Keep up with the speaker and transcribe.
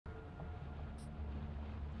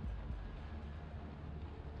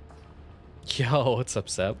Yo, what's up,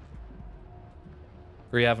 Sep?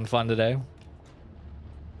 Were you having fun today?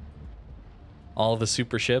 All the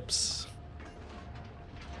super ships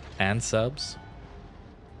and subs.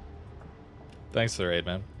 Thanks for the raid,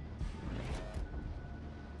 man.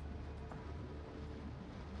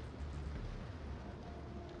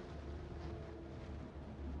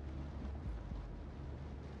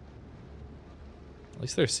 At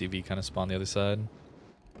least their CV kind of spawned the other side.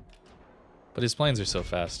 But his planes are so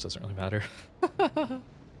fast, doesn't really matter.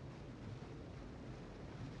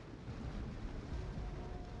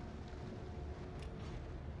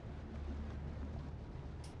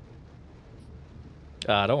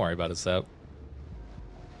 Don't worry about it, Sap.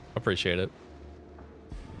 Appreciate it.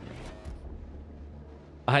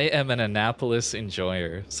 I am an Annapolis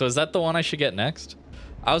enjoyer. So is that the one I should get next?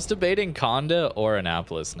 I was debating Conda or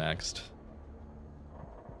Annapolis next.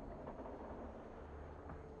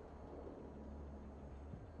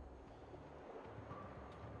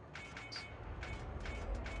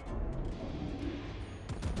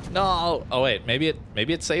 No. Oh wait, maybe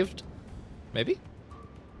it saved. Maybe.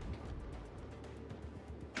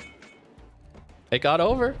 It got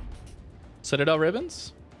over. Citadel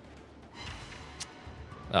ribbons.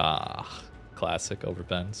 Ah, classic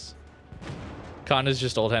overpens. Conda's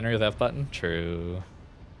just old Henry with F button. True.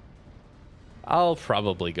 I'll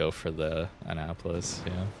probably go for the Annapolis.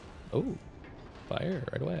 Yeah. Oh, fire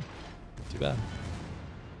right away. Too bad.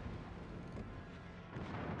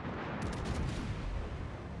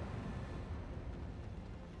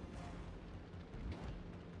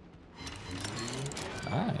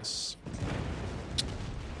 Nice.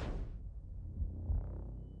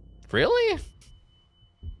 Really?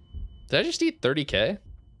 Did I just eat 30K?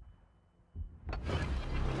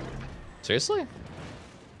 Seriously?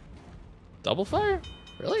 Double fire?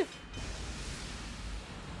 Really?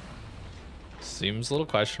 Seems a little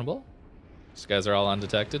questionable. These guys are all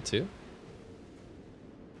undetected too.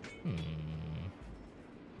 I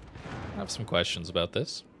have some questions about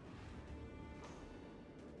this.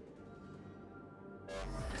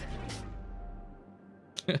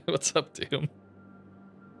 What's up, Doom?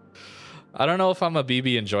 I don't know if I'm a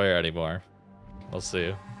BB enjoyer anymore. We'll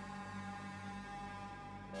see.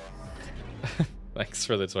 Thanks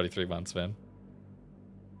for the 23 months, man.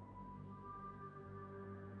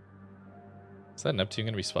 Is that Neptune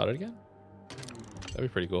gonna be spotted again? That'd be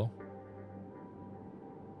pretty cool.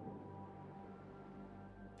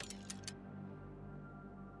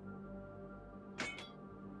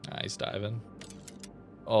 He's diving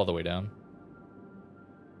all the way down.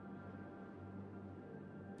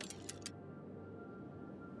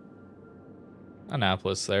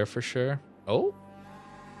 Annapolis there for sure. Oh,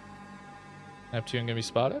 Neptune gonna be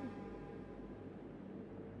spotted.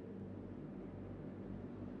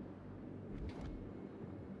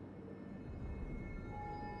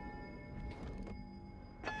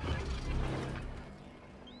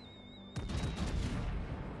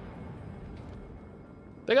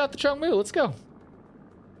 They got the Chongmu. Let's go.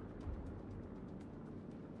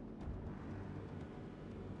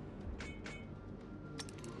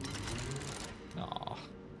 Aw.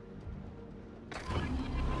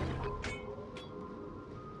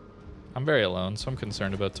 I'm very alone, so I'm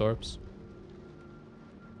concerned about Torps.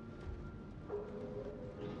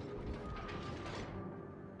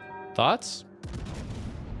 Thoughts?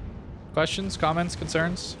 Questions, comments,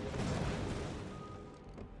 concerns?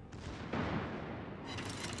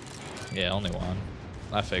 Yeah, only one.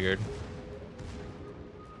 I figured.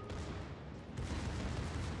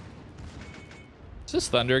 Is this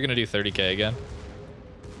Thunder gonna do 30K again?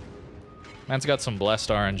 Man's got some blessed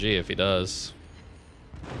RNG if he does.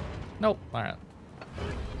 Nope. Alright.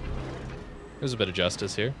 There's a bit of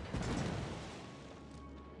justice here.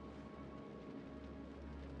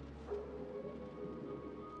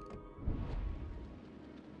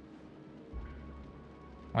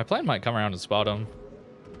 My plan might come around and spot him.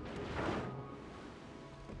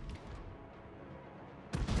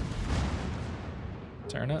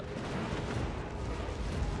 Turn it.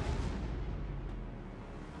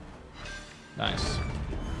 Nice.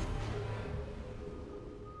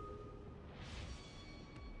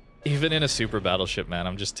 Even in a super battleship, man,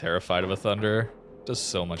 I'm just terrified of a Thunder. Does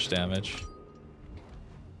so much damage.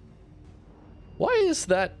 Why is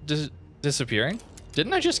that disappearing?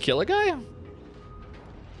 Didn't I just kill a guy?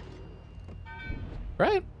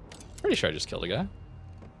 Right? Pretty sure I just killed a guy.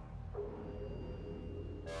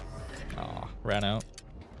 Aw, ran out.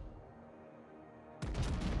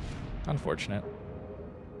 Unfortunate.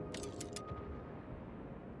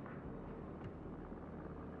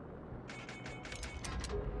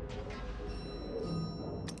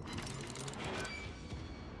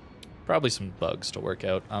 Probably some bugs to work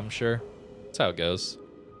out, I'm sure. That's how it goes.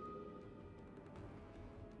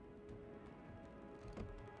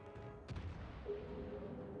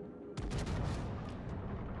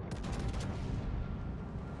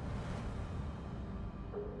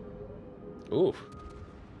 Ooh.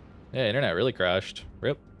 Yeah, internet really crashed.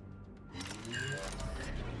 Rip.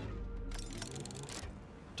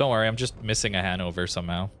 Don't worry, I'm just missing a Hannover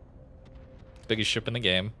somehow. Biggest ship in the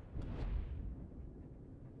game.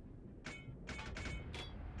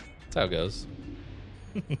 That's how it goes.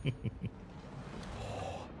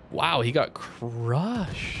 Wow, he got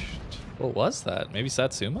crushed. What was that? Maybe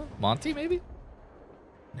Satsuma? Monty, maybe?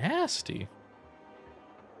 Nasty.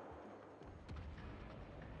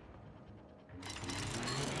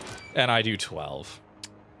 And I do 12.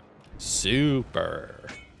 Super.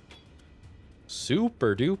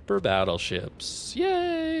 Super duper battleships.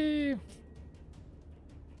 Yay!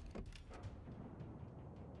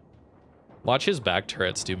 Watch his back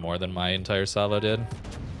turrets do more than my entire salvo did.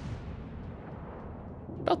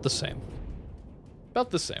 About the same. About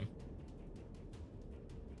the same.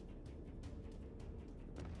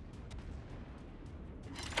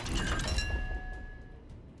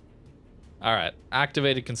 All right,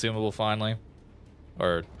 activated consumable finally.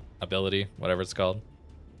 Or ability, whatever it's called.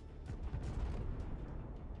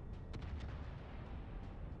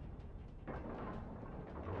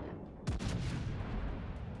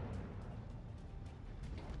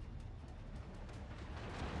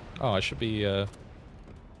 Oh, I should be,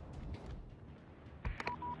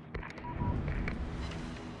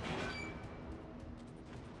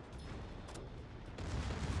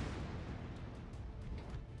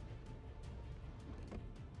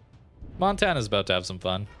 Montana's about to have some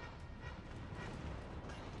fun.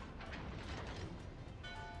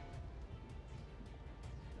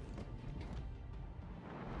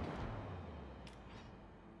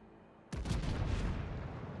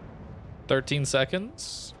 "13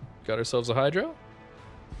 seconds. Got ourselves a hydro.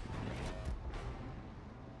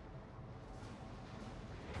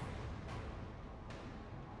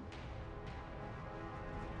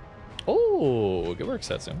 Oh, good work,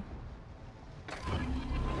 Satsuma.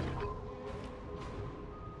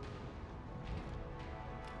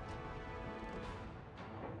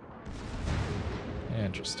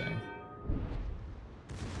 Interesting.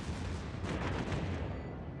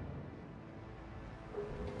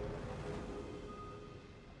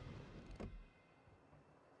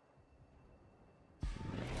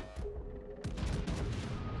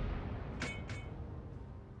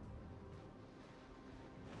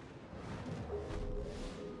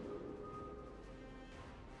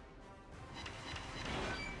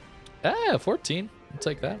 Ah, 14. I'll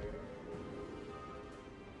take that.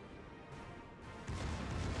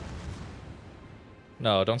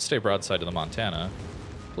 No, don't stay broadside to the Montana.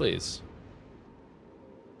 Please.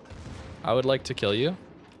 I would like to kill you.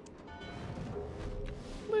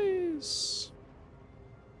 Please.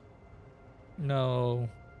 No.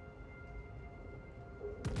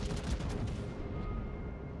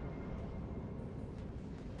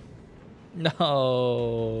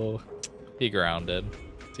 No. He grounded.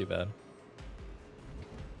 Too bad.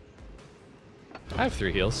 I have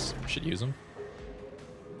 3 heals. Should use them.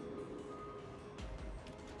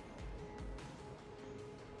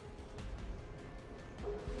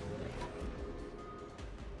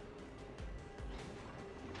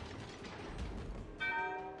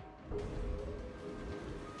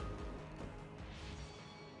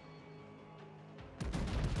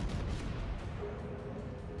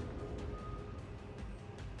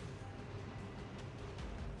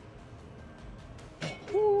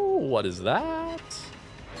 What is that?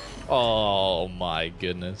 Oh my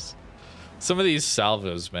goodness. Some of these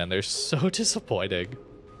salvos, man, they're so disappointing.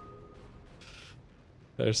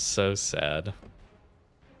 They're so sad.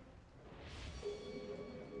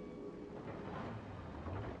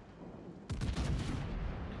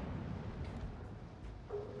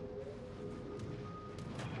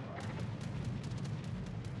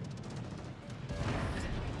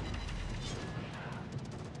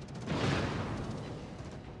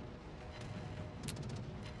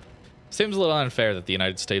 Seems a little unfair that the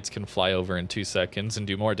United States can fly over in 2 seconds and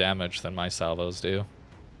do more damage than my salvos do.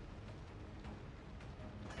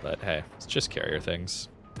 But hey, it's just carrier things.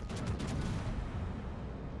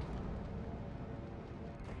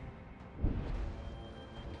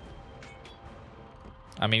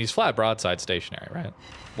 I mean, he's flat broadside stationary, right?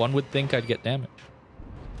 One would think I'd get damage.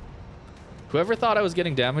 Whoever thought I was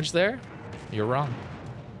getting damage there, you're wrong.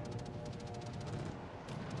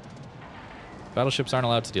 Battleships aren't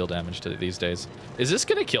allowed to deal damage to these days. Is this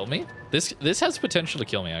gonna kill me? This has potential to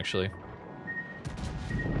kill me, actually.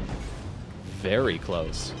 very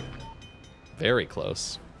close. Very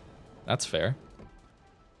close. That's fair.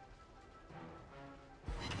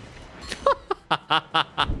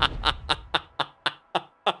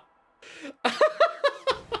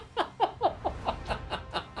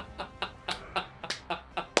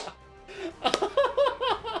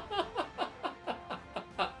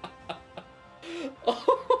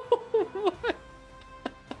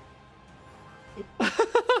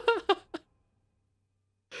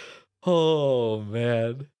 Oh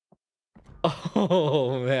man.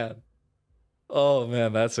 Oh man. Oh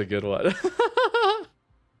man, that's a good one.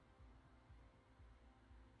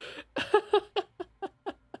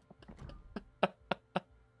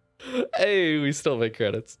 Hey, we still make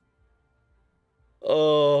credits.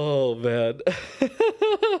 Oh man.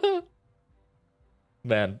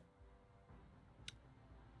 Man.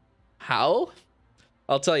 How?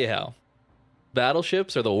 I'll tell you how.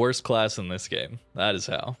 Battleships are the worst class in this game. That is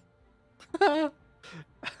how.